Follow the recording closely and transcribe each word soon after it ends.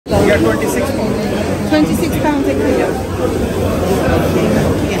Yeah, 26 pounds. 26 pounds a kilo.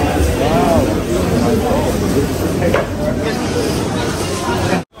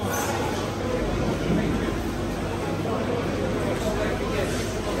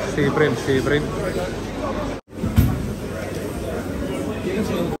 Sea bream.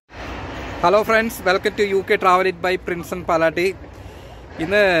 Hello friends, welcome to UK travel it by Prinson Palatty.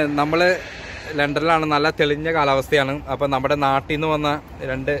 ഇന്ന് നമ്മൾ ലണ്ടനിലാണ്. നല്ല തെളിഞ്ഞ കാലാവസ്ഥയാണ്. അപ്പോൾ നമ്മുടെ നാട്ടിൽ നിന്ന് വന്ന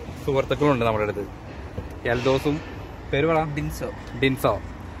രണ്ട് സുഹൃത്തുക്കളുണ്ട് നമ്മുടെ അടുത്ത്. എൽദോസും പേര് പറ ഡിൻസോ.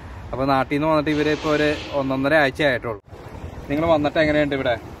 അപ്പോൾ നാട്ടിൽ നിന്ന് വന്നിട്ട് ഇവരെ ഇപ്പോൾ ഒരു 1.5 ആഴ്ച ആയിട്ടുള്ളൂ. നിങ്ങൾ വന്നിട്ട് എങ്ങനെയുണ്ട്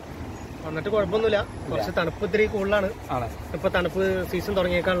ഇവിടെ? വന്നിട്ട് കുഴപ്പമൊന്നുമില്ല. കുറച്ച് തണുപ്പ് ഇത്തിരി കൂടുതലാണ്. ഇപ്പൊ തണുപ്പ് സീസൺ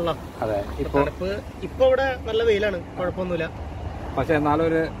തുടങ്ങിയേക്കാണല്ലോ. അതെ, തണുപ്പ് ഇപ്പൊ ഇവിടെ നല്ല വെയിലാണ്, കുഴപ്പമൊന്നുമില്ല. പക്ഷെ എന്നാലും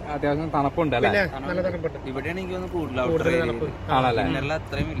ഒരു അത്യാവശ്യം തണുപ്പുണ്ട് അല്ലേ? നല്ല തണുപ്പുണ്ട്. ഇവിടെയാണ് എനിക്ക് കൂടുതൽ തണുപ്പ് ആണല്ലേ?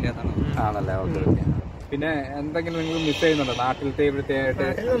 അത്രയും ഇല്ല ആണല്ലേ? ഓക്കെ. പിന്നെ എന്തെങ്കിലും നിങ്ങൾ മിസ് ചെയ്യുന്നുണ്ടോ നാട്ടിലത്തെ ഇവിടുത്തെ ആയിട്ട്?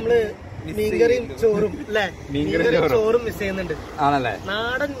 നമ്മള് മീൻകറിയും ചോറും അല്ലേ? മീൻകറിയും ചോറും മിസ് ചെയ്യുന്നുണ്ട്. ആണല്ലേ?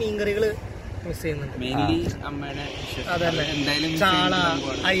 നാടൻ മീൻകറികള് മിസ് ചെയ്യുന്നുണ്ട്. മെയിൻലി അമ്മയുടെ അതല്ലേ, ചാള,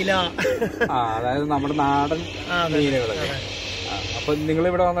 അയില, അതായത് നമ്മുടെ നാടൻ മീനുകളൊക്കെ. അപ്പൊ നിങ്ങൾ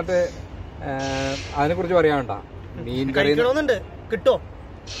ഇവിടെ വന്നിട്ട് അതിനെ കുറിച്ച് പറയാനുണ്ടോ? മീൻ കറി കിട്ടോ?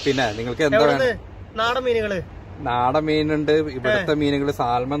 പിന്നെ നിങ്ങൾക്ക് എന്താ വേണം? നാടൻ മീനുകള്, നാടൻ മീനുണ്ട്, ഇവിടുത്തെ മീനുകള്,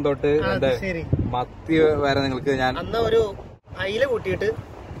 സാൽമൺ തൊട്ട് മത്തി വരെ നിങ്ങൾക്ക് ഞാൻ ഒരു അയില കൂട്ടിയിട്ട്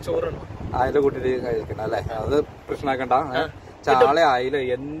ചോറുണ്ട്. അയില കൂട്ടിട്ട് കഴിക്കണം അല്ലേ? അത് പ്രശ്നമാക്കണ്ട. ചാള, അയില,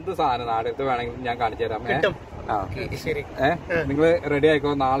 എന്ത് സാധനം നാടകത്ത് വേണമെങ്കിലും ഞാൻ കാണിച്ചു തരാം. നിങ്ങള് റെഡി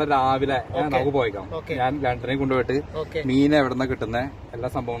ആയിക്കോ. നാളെ രാവിലെ നമുക്ക് പോയിക്കാം. ഞാൻ ലണ്ടനിൽ കൊണ്ടുപോയിട്ട് മീൻ എവിടെ നിന്ന് കിട്ടുന്ന എല്ലാ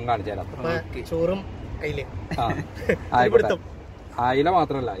സംഭവങ്ങളും കാണിച്ചു തരാം. ചോറും ആയിക്കോട്ടെ. അയില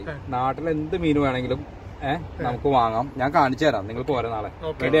മാത്രല്ല, നാട്ടിൽ എന്ത് മീൻ വേണമെങ്കിലും നമുക്ക് വാങ്ങാം. ഞാൻ കാണിച്ചു തരാം. നിങ്ങൾ പോരെ നാളെ.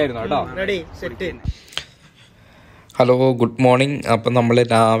 റെഡി ആയിരുന്നു കേട്ടോ? Hello, good morning. അപ്പം നമ്മൾ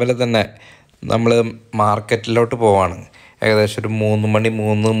രാവിലെ തന്നെ നമ്മൾ മാർക്കറ്റിലോട്ട് പോവാണ്. ഏകദേശം ഒരു 3 മണി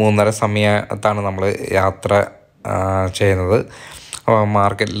 3-3:30 സമയത്താണ് നമ്മൾ യാത്ര ചെയ്യുന്നത്.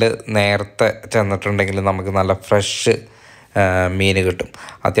 മാർക്കറ്റിൽ നേരത്തെ ചെന്നിട്ടുണ്ടെങ്കിൽ നമുക്ക് നല്ല ഫ്രഷ് മീൻ കിട്ടും.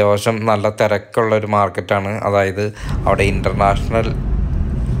 അത്യാവശ്യം നല്ല തിരക്കുള്ളൊരു മാർക്കറ്റാണ്. അതായത് അവിടെ ഇൻ്റർനാഷണൽ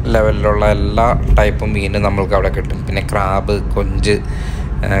ലെവലിലുള്ള എല്ലാ ടൈപ്പ് മീൻ നമ്മൾക്ക് അവിടെ കിട്ടും. പിന്നെ ക്രാബ്, കൊഞ്ച്,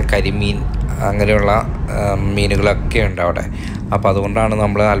 കരിമീൻ, അങ്ങനെയുള്ള മീനുകളൊക്കെ ഉണ്ട് അവിടെ. അപ്പോൾ അതുകൊണ്ടാണ്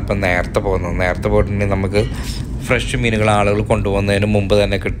നമ്മൾ അല്പം നേരത്തെ പോകുന്നത്. നേരത്തെ പോയിട്ടുണ്ടെങ്കിൽ നമുക്ക് ഫ്രഷ് മീനുകൾ ആളുകൾ കൊണ്ടുപോകുന്നതിന് മുമ്പ്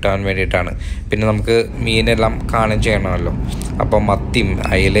തന്നെ കിട്ടാൻ വേണ്ടിയിട്ടാണ്. പിന്നെ നമുക്ക് മീനെല്ലാം കാണുകയും ചെയ്യണമല്ലോ. അപ്പോൾ മത്തിയും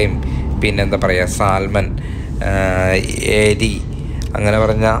അയിലയും പിന്നെ എന്താ പറയുക, സാൽമൺ, ഏരി, അങ്ങനെ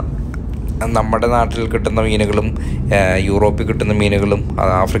പറഞ്ഞാൽ നമ്മുടെ നാട്ടിൽ കിട്ടുന്ന മീനുകളും യൂറോപ്പിൽ കിട്ടുന്ന മീനുകളും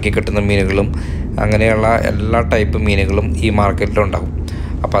ആഫ്രിക്കയിൽ കിട്ടുന്ന മീനുകളും അങ്ങനെയുള്ള എല്ലാ ടൈപ്പ് മീനുകളും ഈ മാർക്കറ്റിലുണ്ടാകും.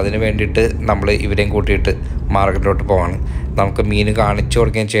 അപ്പോൾ അതിന് വേണ്ടിയിട്ട് നമ്മൾ ഇവരെയും കൂട്ടിയിട്ട് മാർക്കറ്റിലോട്ട് പോവാണ്. നമുക്ക് മീൻ കാണിച്ചു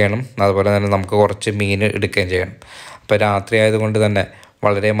കൊടുക്കുകയും ചെയ്യണം, അതുപോലെ തന്നെ നമുക്ക് കുറച്ച് മീൻ എടുക്കുകയും ചെയ്യണം. അപ്പോൾ രാത്രി ആയതുകൊണ്ട് തന്നെ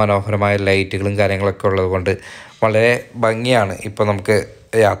വളരെ മനോഹരമായ ലൈറ്റുകളും കാര്യങ്ങളൊക്കെ ഉള്ളത് കൊണ്ട് വളരെ ഭംഗിയാണ് ഇപ്പോൾ നമുക്ക്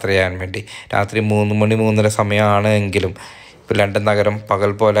യാത്ര ചെയ്യാൻ വേണ്ടി. രാത്രി 3 മണി 3:30 സമയമാണ് എങ്കിലും ഇപ്പോൾ ലണ്ടൻ നഗരം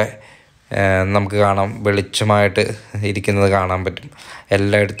പകൽ പോലെ നമുക്ക് കാണാം, വെളിച്ചമായിട്ട് ഇരിക്കുന്നത് കാണാൻ പറ്റും.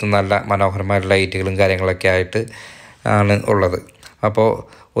 എല്ലായിടത്തും നല്ല മനോഹരമായ ലൈറ്റുകളും കാര്യങ്ങളൊക്കെ ആയിട്ട് ആണ് ഉള്ളത്. അപ്പോൾ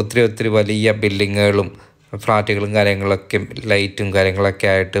ഒത്തിരി വലിയ ബിൽഡിങ്ങുകളും ഫ്ലാറ്റുകളും കാര്യങ്ങളൊക്കെ ലൈറ്റും കാര്യങ്ങളൊക്കെ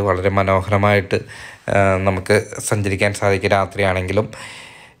ആയിട്ട് വളരെ മനോഹരമായിട്ട് നമുക്ക് സഞ്ചരിക്കാൻ സാധിക്കും രാത്രിയാണെങ്കിലും.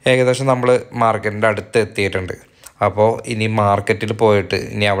 ഏകദേശം നമ്മൾ മാർക്കറ്റിൻ്റെ അടുത്ത് എത്തിയിട്ടുണ്ട്. അപ്പോൾ ഇനി മാർക്കറ്റിൽ പോയിട്ട്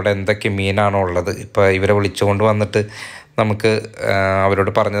ഇനി അവിടെ എന്തൊക്കെ മീനാണോ ഉള്ളത്, ഇപ്പോൾ ഇവരെ വിളിച്ചുകൊണ്ട് വന്നിട്ട് നമുക്ക്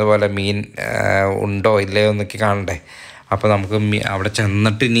അവരോട് പറഞ്ഞതുപോലെ മീൻ ഉണ്ടോ ഇല്ലയോ എന്നൊക്കെ കാണണ്ടേ. അപ്പോൾ നമുക്ക് അവിടെ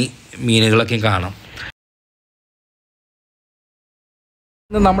ചെന്നിട്ട് ഇനി മീനുകളൊക്കെ കാണാം.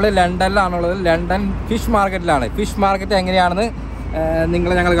 നമ്മൾ ലണ്ടനിലാണുള്ളത്. London fish മാർക്കറ്റിലാണ്. ഫിഷ് മാർക്കറ്റ് എങ്ങനെയാണെന്ന്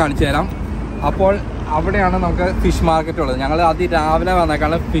ഞങ്ങൾ കാണിച്ചു തരാം. അപ്പോൾ അവിടെയാണ് നമുക്ക് ഫിഷ് മാർക്കറ്റ് ഉള്ളത്. ഞങ്ങൾ രാവിലെ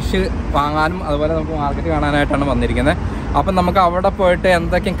വന്നേക്കാണ് ഫിഷ് വാങ്ങാനും അതുപോലെ നമുക്ക് മാർക്കറ്റ് കാണാനായിട്ടാണ് വന്നിരിക്കുന്നത്. അപ്പം നമുക്ക് അവിടെ പോയിട്ട്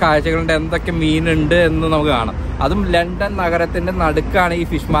എന്തൊക്കെ കാഴ്ചകളുണ്ട്, എന്തൊക്കെ മീനുണ്ട് എന്ന് നമുക്ക് കാണാം. അതും ലണ്ടൻ നഗരത്തിൻ്റെ നടുക്കാണ് ഈ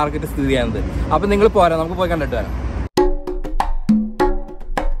ഫിഷ് മാർക്കറ്റ് സ്ഥിതി ചെയ്യുന്നത്. അപ്പം നിങ്ങൾ പോരാ, നമുക്ക് പോയി കണ്ടിട്ട് വരാം.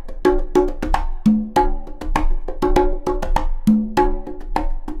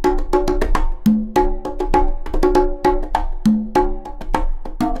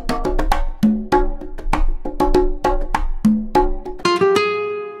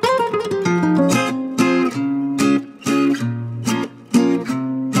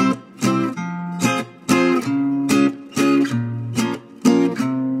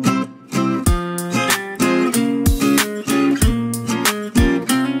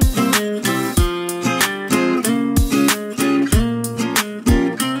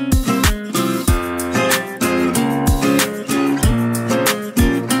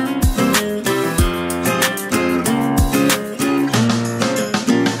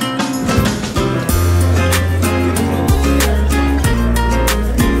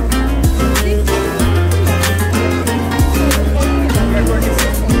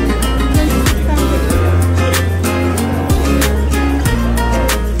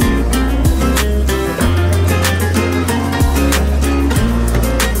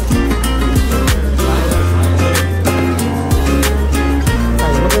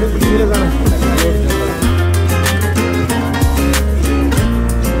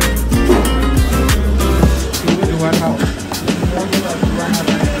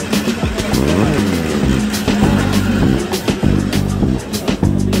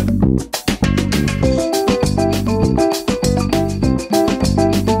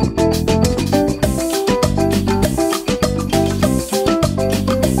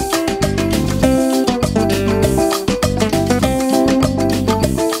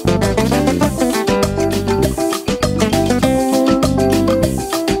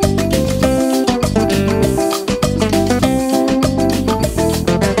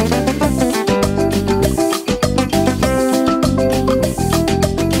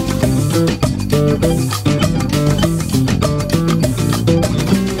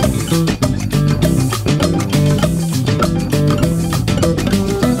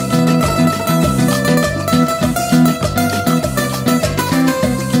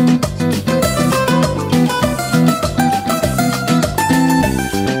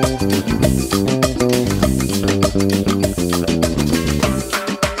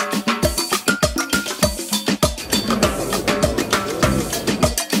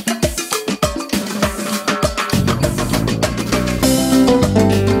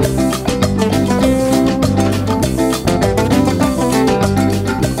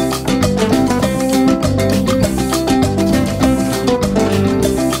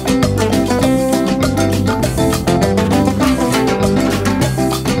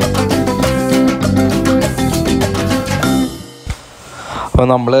 അപ്പോൾ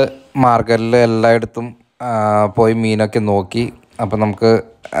നമ്മൾ മാർക്കറ്റിൽ എല്ലായിടത്തും പോയി മീനൊക്കെ നോക്കി. അപ്പോൾ നമുക്ക്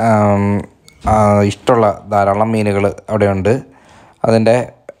ഇഷ്ടമുള്ള ധാരാളം മീനുകൾ അവിടെയുണ്ട്. അതിൻ്റെ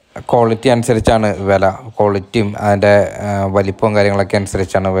ക്വാളിറ്റി അനുസരിച്ചാണ് വില. ക്വാളിറ്റിയും അതിൻ്റെ വലിപ്പവും കാര്യങ്ങളൊക്കെ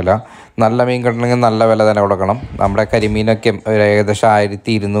അനുസരിച്ചാണ് വില. നല്ല മീൻ കിട്ടണമെങ്കിൽ നല്ല വില തന്നെ കൊടുക്കണം. നമ്മുടെ കരിമീനൊക്കെ ഒരു ഏകദേശം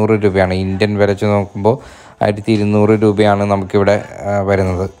 1200 രൂപയാണ്. ഇന്ത്യൻ വില വെച്ച് നോക്കുമ്പോൾ 1200 രൂപയാണ് നമുക്കിവിടെ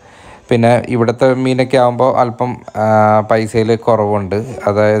വരുന്നത്. പിന്നെ ഇവിടുത്തെ മീനൊക്കെ ആകുമ്പോൾ അല്പം പൈസയിൽ കുറവുണ്ട്.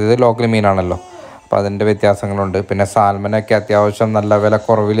 അതായത് ലോക്കൽ മീനാണല്ലോ, അപ്പോൾ അതിൻ്റെ വ്യത്യാസങ്ങളുണ്ട്. പിന്നെ സാൽമനൊക്കെ അത്യാവശ്യം നല്ല വില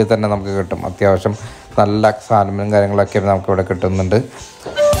കുറവിൽ തന്നെ നമുക്ക് കിട്ടും. അത്യാവശ്യം നല്ല സാൽമനും കാര്യങ്ങളൊക്കെ നമുക്കിവിടെ കിട്ടുന്നുണ്ട്.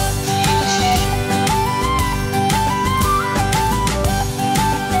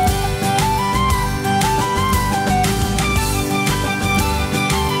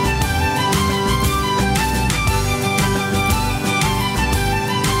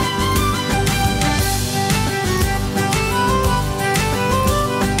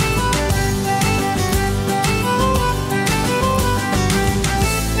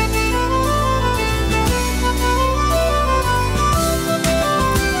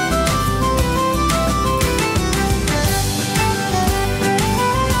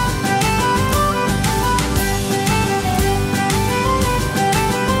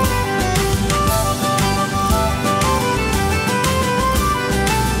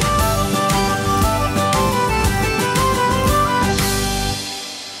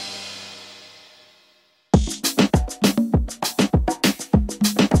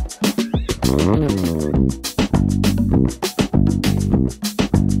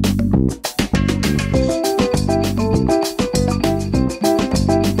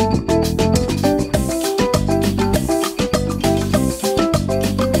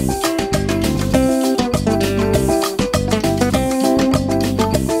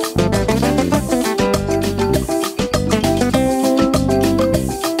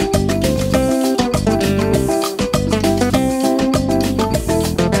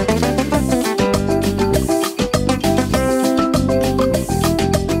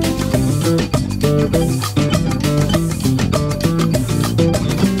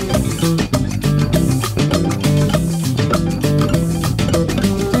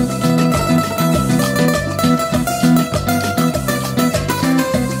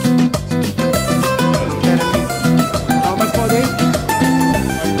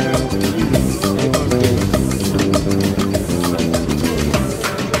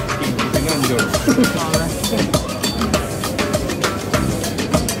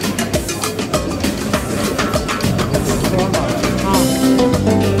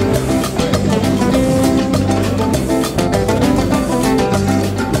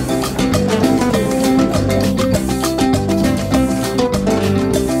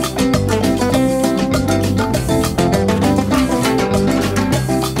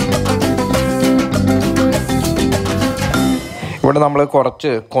 ഇവിടെ നമ്മൾ കുറച്ച്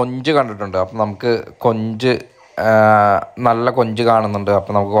കൊഞ്ച് കണ്ടിട്ടുണ്ട്. അപ്പം നമുക്ക് കൊഞ്ച് നല്ല കൊഞ്ച് കാണുന്നുണ്ട്.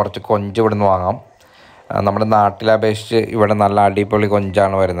 അപ്പം നമുക്ക് കുറച്ച് കൊഞ്ച് ഇവിടെ നിന്ന് വാങ്ങാം. നമ്മുടെ നാട്ടിലെ അപേക്ഷിച്ച് ഇവിടെ നല്ല അടിപൊളി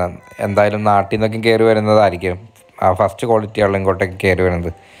കൊഞ്ചാണ് വരുന്നത്. എന്തായാലും നാട്ടിൽ നിന്നൊക്കെ കയറി വരുന്നതായിരിക്കും. ഫസ്റ്റ് ക്വാളിറ്റിയാണ് ഇങ്ങോട്ടേക്ക് കയറി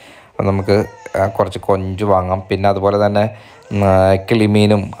വരുന്നത്. അപ്പം നമുക്ക് കുറച്ച് കൊഞ്ച് വാങ്ങാം. പിന്നെ അതുപോലെ തന്നെ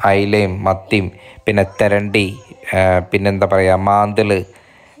കിളിമീനും അയിലയും മത്തിയും പിന്നെ തെരണ്ടി, പിന്നെന്താ പറയുക, മാന്തൽ,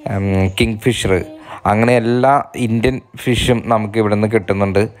 കിങ് ഫിഷർ, അങ്ങനെ എല്ലാ ഇന്ത്യൻ ഫിഷും നമുക്ക് ഇവിടെ നിന്ന്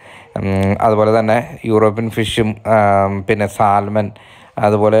കിട്ടുന്നുണ്ട്. അതുപോലെ തന്നെ യൂറോപ്യൻ ഫിഷും പിന്നെ സാൽമൺ,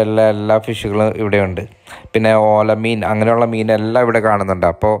 അതുപോലെ എല്ലാ ഫിഷുകളും ഇവിടെയുണ്ട്. പിന്നെ ഓലമീൻ, അങ്ങനെയുള്ള മീനെല്ലാം ഇവിടെ കാണുന്നുണ്ട്.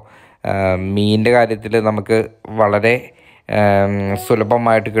 അപ്പോൾ മീനിൻ്റെ കാര്യത്തിൽ നമുക്ക് വളരെ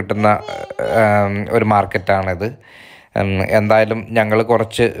സുലഭമായിട്ട് കിട്ടുന്ന ഒരു മാർക്കറ്റാണിത്. എന്തായാലും ഞങ്ങൾ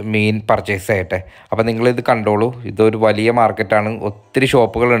കുറച്ച് മീൻ പർച്ചേസ് ചെയ്യട്ടെ. അപ്പോൾ നിങ്ങളിത് കണ്ടോളൂ. ഇതൊരു വലിയ മാർക്കറ്റാണ്, ഒത്തിരി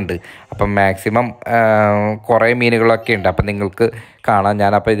ഷോപ്പുകളുണ്ട്. അപ്പം മാക്സിമം കുറേ മീനുകളൊക്കെ ഉണ്ട്. അപ്പം നിങ്ങൾക്ക് കാണാം.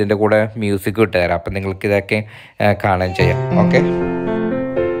 ഞാനപ്പോൾ ഇതിൻ്റെ കൂടെ മ്യൂസിക് ഇട്ടുതരാം. അപ്പം നിങ്ങൾക്ക് ഇതൊക്കെ കാണാൻ ചെയ്യാം. ഓക്കെ.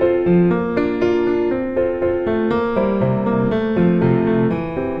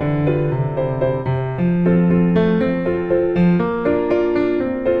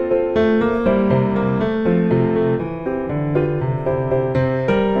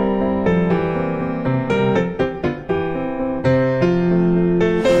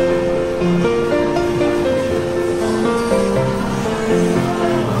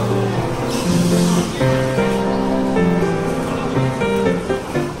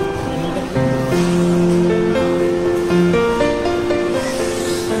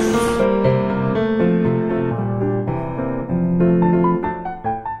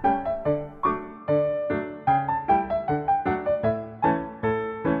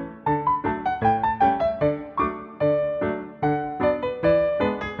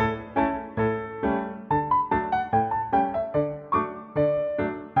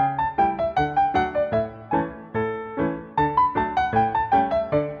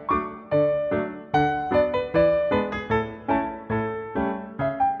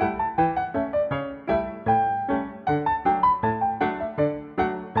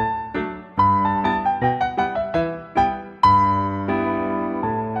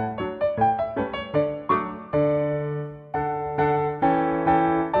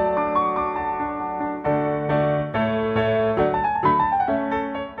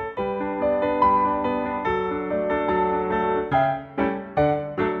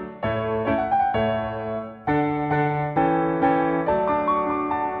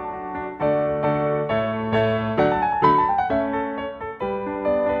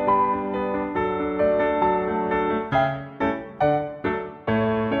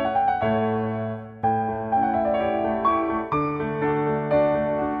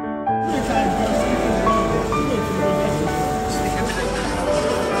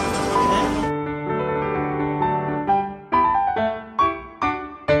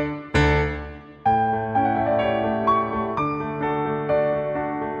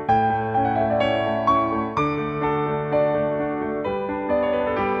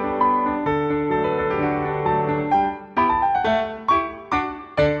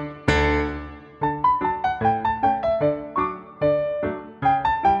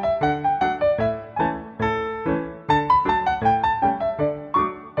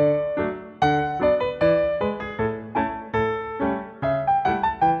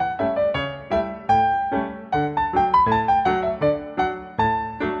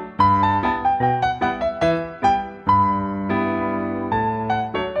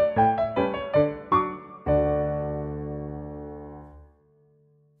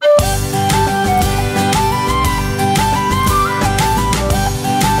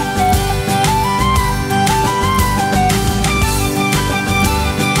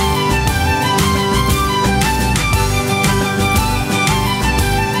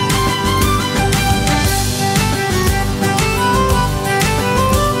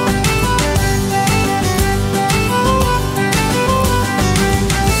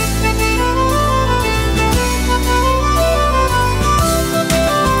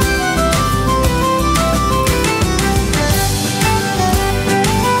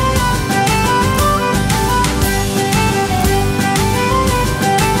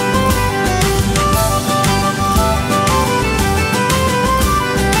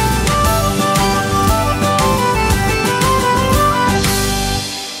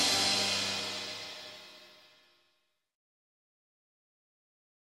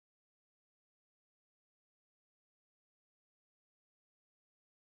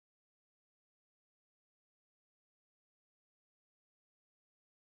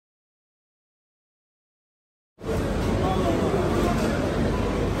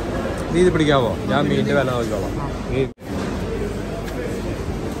 നീ ഇത് പിടിക്കാമോ? ഞാൻ മീനിന്റെ വില നോക്കിക്കോളാം.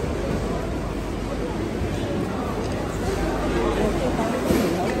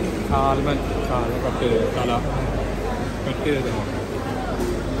 സാൽമൺ കട്ട് ചെയ്ത് തല കട്ട് ചെയ്ത്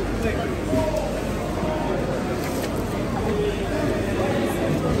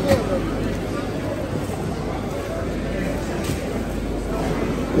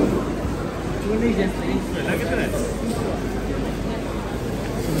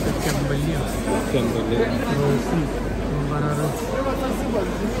ചെമ്പല്ലി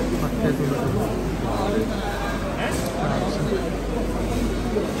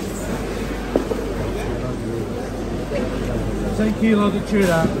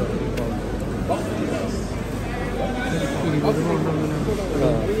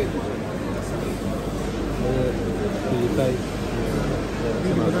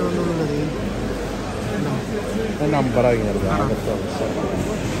നമ്പറായി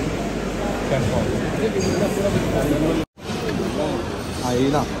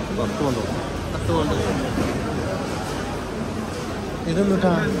അയില 10 കൊണ്ടോ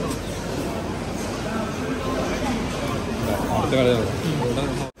ഇതൊന്നുട്ടാ അടുത്ത കളി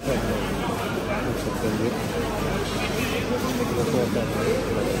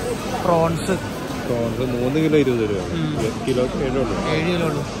പ്രോൺസ് 3 കിലോ 20 രൂപ കിലോ 7 കിലോ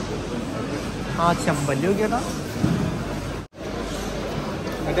ആ ചെമ്പല്ലി നോക്കിയാ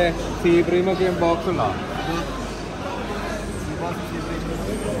മറ്റേ സീ ക്രീമൊക്കെ ബോക്സ് ഉണ്ടോ?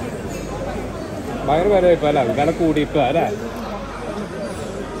 ഭയങ്കര വില ഇപ്പൊ അല്ല, വില കൂടി ഇപ്പൊ അല്ലേ?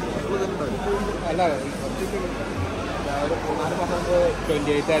 അല്ല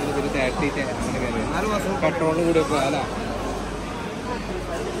 28 ആയിരുന്നു, പിന്നെ 30 അങ്ങനെ പെട്രോളിന് കൂടി ഇപ്പൊ അല്ല.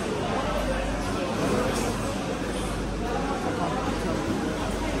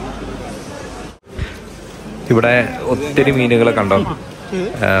 ഇവിടെ ഒത്തിരി മീനുകൾ കണ്ടോ.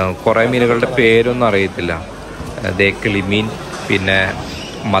 കുറേ മീനുകളുടെ പേരൊന്നും അറിയത്തില്ല. ദേ കിളിമീൻ, പിന്നെ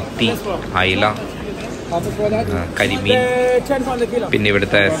മത്തി, അയില, കരിമീൻ, പിന്നെ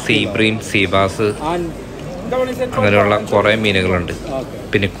ഇവിടുത്തെ സീബ്രീം, സീബാസ്, അങ്ങനെയുള്ള കുറേ മീനുകളുണ്ട്.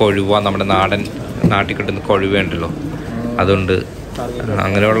 പിന്നെ കൊഴുവ, നമ്മുടെ നാട്ടിൽ കിട്ടുന്ന കൊഴുവയുണ്ടല്ലോ, അതുണ്ട്.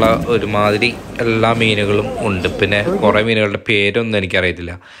 അങ്ങനെയുള്ള ഒരുമാതിരി എല്ലാ മീനുകളും ഉണ്ട്. പിന്നെ കുറേ മീനുകളുടെ പേരൊന്നും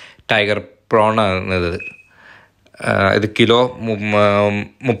എനിക്കറിയത്തില്ല. ടൈഗർ പ്രോൺ ആണിത്. ഇത് കിലോ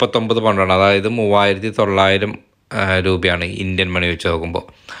 39 പൗണ്ടാണ്. അതായത് 3900 രൂപയാണ് ഇന്ത്യൻ മണി വെച്ച് നോക്കുമ്പോൾ.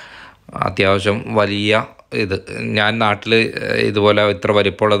 അത്യാവശ്യം വലിയ ഇത്. ഞാൻ നാട്ടിൽ ഇതുപോലെ ഇത്ര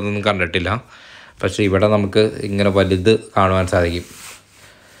വലിപ്പമുള്ളതൊന്നും കണ്ടിട്ടില്ല. പക്ഷേ ഇവിടെ നമുക്ക് ഇങ്ങനെ വലുത് കാണുവാൻ സാധിക്കും.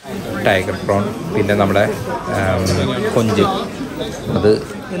 ടൈഗർ പ്രോൺ, പിന്നെ നമ്മുടെ കൊഞ്ച്, അത്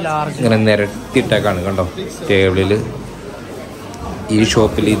ഇങ്ങനെ നിരത്തിയിട്ടേക്കാണ് കണ്ടോ ടേബിളിൽ. ഈ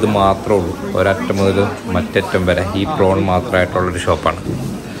ഷോപ്പിൽ ഇത് മാത്രമേ ഉള്ളൂ, ഒരറ്റം മുതൽ മറ്ററ്റം വരെ ഈ പ്രോൺ മാത്രമായിട്ടുള്ളൊരു ഷോപ്പാണ്.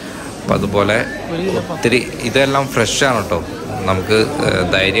 അപ്പം അതുപോലെ ഒത്തിരി ഇതെല്ലാം ഫ്രഷാണ് കേട്ടോ. നമുക്ക്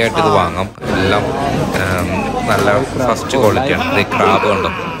ധൈര്യമായിട്ട് ഇത് വാങ്ങാം. എല്ലാം നല്ല ഫസ്റ്റ് ക്വാളിറ്റിയാണ്. ഇത് ക്രാബ്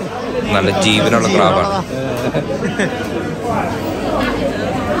കണ്ടോ, നല്ല ജീവനുള്ള ക്രാബാണ്.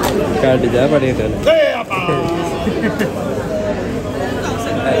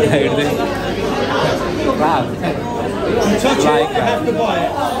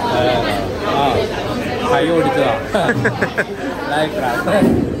 കൈ ഓടിച്ചതാ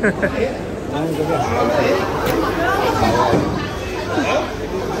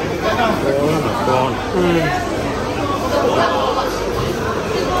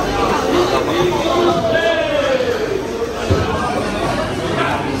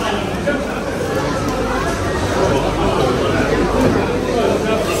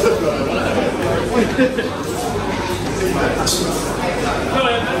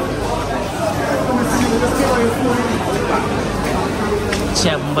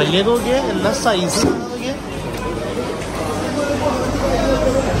ചെമ്പല്ലി നോക്കിയ എല്ലാ സൈസും നോക്കിയ.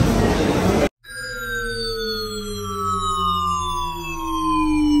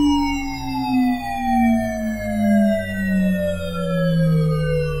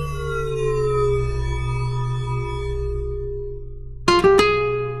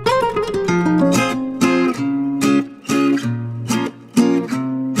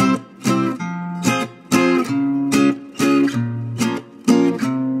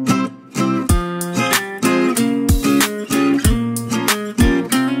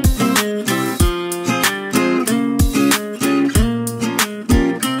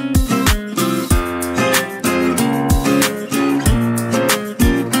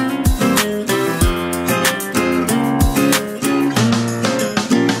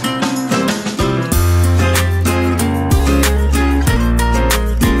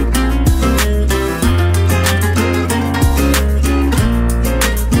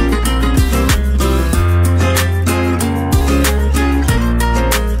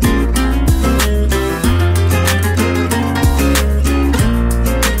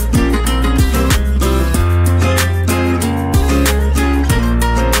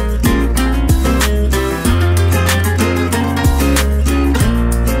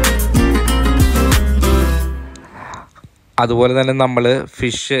 അതുപോലെ തന്നെ നമ്മൾ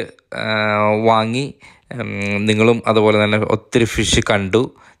ഫിഷ് വാങ്ങി നിങ്ങളും അതുപോലെ തന്നെ ഒത്തിരി ഫിഷ് കണ്ടു,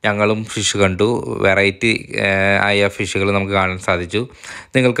 ഞങ്ങളും ഫിഷ് കണ്ടു. വെറൈറ്റി ആയ ഫിഷുകൾ നമുക്ക് കാണാൻ സാധിച്ചു.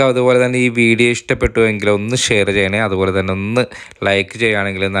 നിങ്ങൾക്ക് അതുപോലെ തന്നെ ഈ വീഡിയോ ഇഷ്ടപ്പെട്ടുവെങ്കിൽ ഒന്ന് ഷെയർ ചെയ്യണേ, അതുപോലെ തന്നെ ഒന്ന് ലൈക്ക്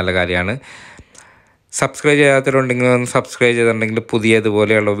ചെയ്യുകയാണെങ്കിൽ നല്ല കാര്യമാണ്. സബ്സ്ക്രൈബ് ചെയ്യാത്തവരുണ്ടെങ്കിൽ ഒന്ന് സബ്സ്ക്രൈബ് ചെയ്തിട്ടുണ്ടെങ്കിൽ പുതിയ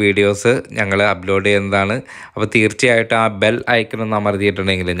ഇതുപോലെയുള്ള വീഡിയോസ് ഞങ്ങൾ അപ്ലോഡ് ചെയ്യുന്നതാണ്. അപ്പോൾ തീർച്ചയായിട്ടും ആ ബെൽ ഐക്കൺ ഒന്ന്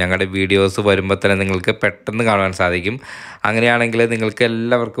അമർത്തിയിട്ടുണ്ടെങ്കിൽ ഞങ്ങളുടെ വീഡിയോസ് വരുമ്പോൾ തന്നെ നിങ്ങൾക്ക് പെട്ടെന്ന് കാണാൻ സാധിക്കും. അങ്ങനെയാണെങ്കിൽ നിങ്ങൾക്ക്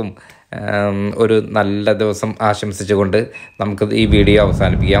എല്ലാവർക്കും ഒരു നല്ല ദിവസം ആശംസിച്ചുകൊണ്ട് നമുക്ക് ഈ വീഡിയോ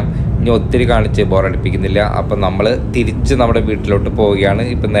അവസാനിപ്പിക്കാം. ഇനി ഒത്തിരി കാണിച്ച് ബോറടിപ്പിക്കുന്നില്ല. അപ്പം നമ്മൾ തിരിച്ച് നമ്മുടെ വീട്ടിലോട്ട് പോവുകയാണ്.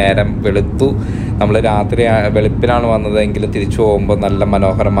 ഇപ്പം നേരം വെളുത്തു, നമ്മൾ രാത്രി വെളുപ്പിനാണ് വന്നതെങ്കിൽ തിരിച്ചു പോകുമ്പോൾ നല്ല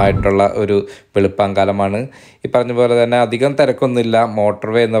മനോഹരമായിട്ടുള്ള ഒരു വെളുപ്പാങ്കാലമാണ്. ഈ പറഞ്ഞ പോലെ തന്നെ അധികം തിരക്കൊന്നുമില്ല.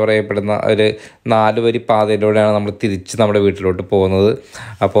 മോട്ടോർ വേ എന്ന് പറയപ്പെടുന്ന ഒരു 4 വരി പാതയിലൂടെയാണ് നമ്മൾ തിരിച്ച് നമ്മുടെ വീട്ടിലോട്ട് പോകുന്നത്.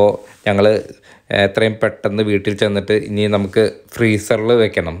 അപ്പോൾ ഞങ്ങൾ എത്രയും പെട്ടെന്ന് വീട്ടിൽ ചെന്നിട്ട് ഇനി നമുക്ക് ഫ്രീസറിൽ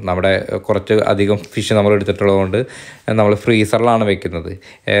വെക്കണം. നമ്മുടെ കുറച്ച് അധികം ഫിഷ് നമ്മൾ എടുത്തിട്ടുള്ളതുകൊണ്ട് നമ്മൾ ഫ്രീസറിലാണ് വെക്കുന്നത്.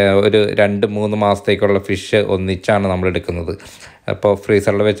 ഒരു 2-3 മാസത്തേക്കുള്ള ഫിഷ് ഒന്നിച്ചാണ് നമ്മൾ എടുക്കുന്നത്. അപ്പോൾ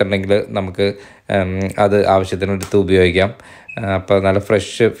ഫ്രീസറിൽ വെച്ചിട്ടുണ്ടെങ്കിൽ നമുക്ക് അത് ആവശ്യത്തിനെടുത്ത് ഉപയോഗിക്കാം. അപ്പോൾ നല്ല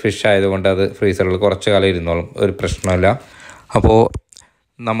ഫ്രഷ് ഫിഷ് ആയതുകൊണ്ട് അത് ഫ്രീസറിൽ കുറച്ച് കാലം ഇരുന്നോളും, ഒരു പ്രശ്നമില്ല. അപ്പോൾ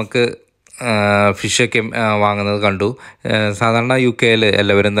നമുക്ക് ഫിഷൊക്കെ വാങ്ങുന്നത് കണ്ടു. സാധാരണ UK-യിൽ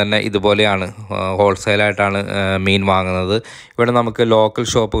എല്ലാവരും തന്നെ ഇതുപോലെയാണ്, ഹോൾസെയിലായിട്ടാണ് മീൻ വാങ്ങുന്നത്. ഇവിടെ നമുക്ക് ലോക്കൽ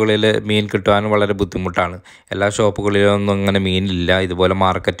ഷോപ്പുകളിൽ മീൻ കിട്ടാൻ വളരെ ബുദ്ധിമുട്ടാണ്. എല്ലാ ഷോപ്പുകളിലൊന്നും അങ്ങനെ മീനില്ല. ഇതുപോലെ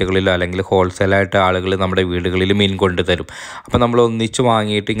മാർക്കറ്റുകളിലോ അല്ലെങ്കിൽ ഹോൾസെയിലായിട്ട് ആളുകൾ നമ്മുടെ വീടുകളിൽ മീൻ കൊണ്ടുതരും. അപ്പോൾ നമ്മൾ ഒന്നിച്ച്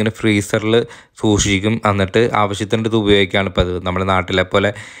വാങ്ങിയിട്ട് ഇങ്ങനെ ഫ്രീസറിൽ സൂക്ഷിക്കും. എന്നിട്ട് ആവശ്യത്തിൻ്റെ ഇത് ഉപയോഗിക്കുകയാണ് ഇപ്പോൾ. അത് നമ്മുടെ നാട്ടിലെ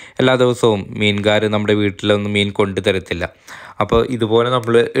പോലെ എല്ലാ ദിവസവും മീൻകാർ നമ്മുടെ വീട്ടിലൊന്നും മീൻ കൊണ്ടുതരത്തില്ല. അപ്പോൾ ഇതുപോലെ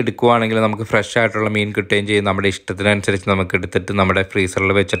നമ്മൾ എടുക്കുവാണെങ്കിൽ നമുക്ക് ഫ്രഷ് ആയിട്ടുള്ള മീൻ കിട്ടുകയും ചെയ്യും. നമ്മുടെ ഇഷ്ടത്തിനനുസരിച്ച് നമുക്ക് എടുത്തിട്ട് നമ്മുടെ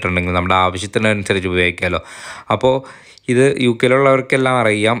ഫ്രീസറിൽ വെച്ചിട്ടുണ്ടെങ്കിൽ നമ്മുടെ ആവശ്യത്തിനനുസരിച്ച് ഉപയോഗിക്കാമല്ലോ. അപ്പോൾ ഇത് UK-യിലുള്ളവർക്കെല്ലാം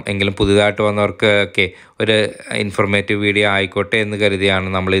അറിയാം, എങ്കിലും പുതുതായിട്ട് വന്നവർക്കൊക്കെ ഒരു ഇൻഫോർമേറ്റീവ് വീഡിയോ ആയിക്കോട്ടെ എന്ന് കരുതിയാണ്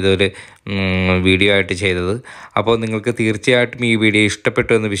നമ്മളിതൊരു വീഡിയോ ആയിട്ട് ചെയ്തത്. അപ്പോൾ നിങ്ങൾക്ക് തീർച്ചയായിട്ടും ഈ വീഡിയോ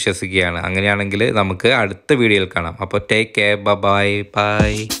ഇഷ്ടപ്പെട്ടു എന്ന് വിശ്വസിക്കുകയാണ്. അങ്ങനെയാണെങ്കിൽ നമുക്ക് അടുത്ത വീഡിയോയിൽ കാണാം. അപ്പോൾ ടേക്ക് കെയർ, ബൈ.